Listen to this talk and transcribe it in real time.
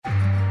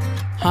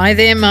Hi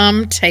there,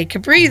 Mum. Take a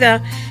breather.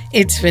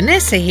 It's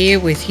Vanessa here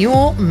with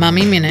your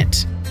Mummy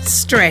Minute.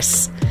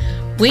 Stress.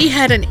 We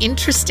had an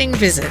interesting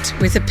visit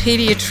with a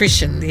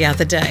paediatrician the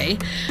other day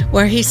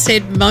where he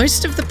said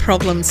most of the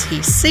problems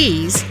he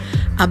sees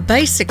are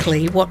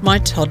basically what my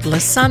toddler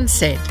son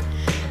said.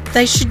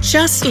 They should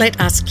just let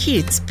us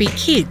kids be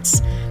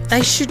kids.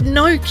 They should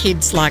know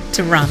kids like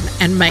to run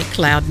and make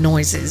loud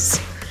noises.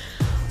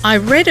 I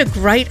read a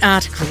great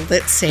article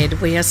that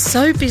said we are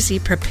so busy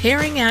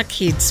preparing our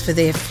kids for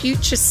their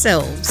future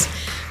selves,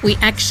 we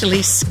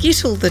actually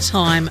skittle the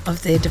time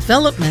of their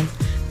development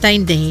they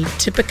need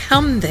to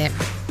become them.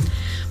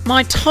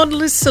 My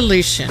toddler's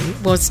solution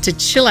was to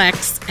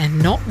chillax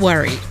and not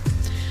worry.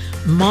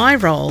 My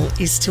role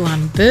is to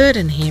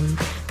unburden him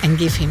and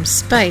give him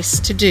space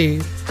to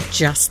do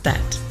just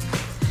that.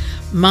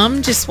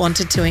 Mum just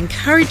wanted to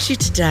encourage you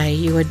today.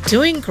 You are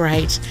doing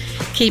great,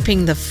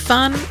 keeping the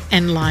fun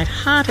and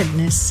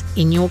lightheartedness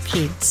in your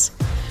kids.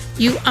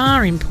 You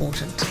are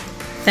important.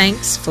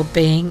 Thanks for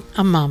being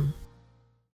a mum.